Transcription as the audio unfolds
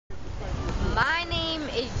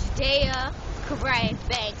JaDaya Koray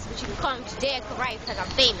Banks, but you can call me JaDaya Koray because I'm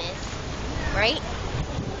famous, right?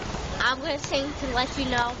 I'm going to sing to let you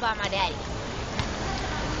know about my daddy.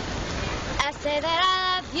 I say that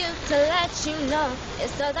I love you to let you know.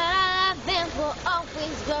 It's so that I love him will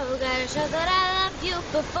always grow. Gotta show that I love you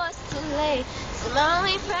before it's too late. So my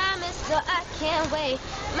only promise, so I can't wait.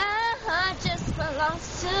 My heart just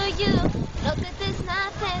belongs to you. Know that there's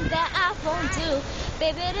nothing that I won't do,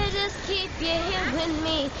 baby, to just keep you here with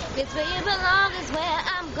me. Cause where you belong is where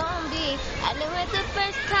I'm gonna be. I knew it the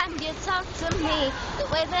first time you talked to me, the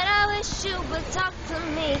way that I wish you would talk to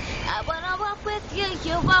me. I wanna walk with you,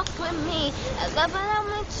 you walk with me. I love when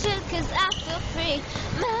I'm with you cause I feel free.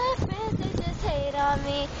 My friends, they just hate on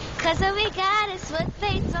me, cause what we got is what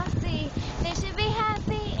they don't see. They should be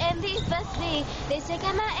happy and leave us be. They take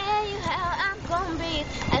out my air, you how I'm gon' breathe.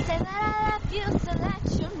 I say that I love you to let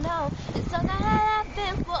you know. And so that I love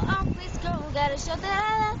him will always grow. Gotta show that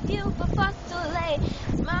I love you before it's too late.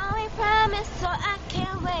 It's my only promise, so I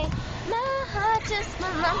can't wait. My heart just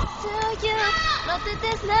belongs to you. Know that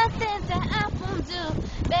there's nothing that I won't do,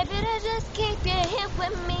 baby, to just keep you here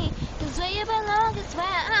with me. Cause where you belong is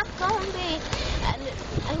where I'm gon' be. I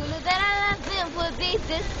knew that I love him would be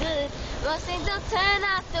this good. Most things don't turn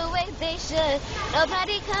out the way they should.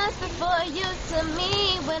 Nobody comes before you to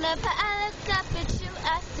me. Whenever I look up at you,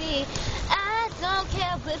 I see. I don't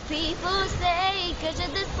care what people say, cause you're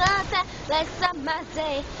the sun that lights up my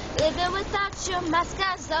day. Living without you, my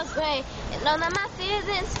skies are gray, and all of my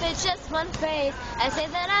feelings fit just one phrase. I say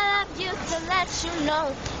that I love you to let you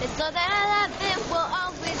know. It's so that I love him will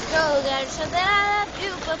always grow. Gotta show that I love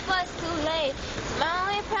you before it's too late. It's my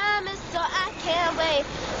only promise, so I can't wait.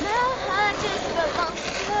 My heart just belongs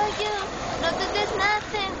to you. Know that there's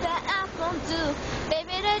nothing that I won't do,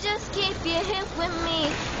 baby, to just keep you here with me.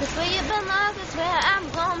 Cause where you belong is where I'm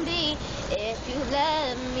gonna be. If you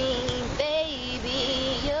love me,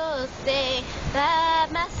 baby, you'll stay by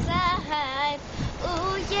my side.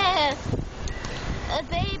 Ooh, yeah.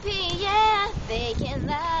 Baby, yeah, they can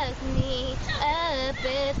lock me up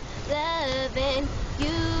if loving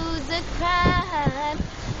you's a crime.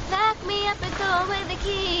 Lock me up and throw away the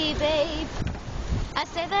key, babe. I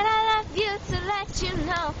say that I love you to let you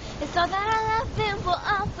know. It's so that I love him will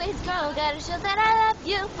always grow. Gotta show that I love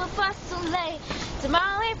you before it's too late.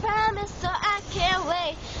 Tomorrow we promise, so I can't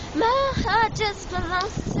wait. My heart just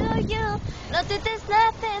belongs to you. Know that there's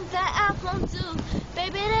nothing that I won't do,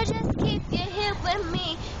 baby, to just keep you here with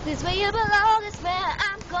me. Cause where you belong is where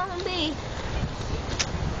I'm gonna be.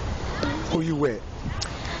 Who you with?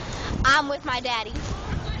 I'm with my daddy.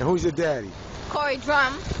 And who's your daddy?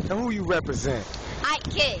 Drumz. And who you represent?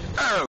 I.K.E.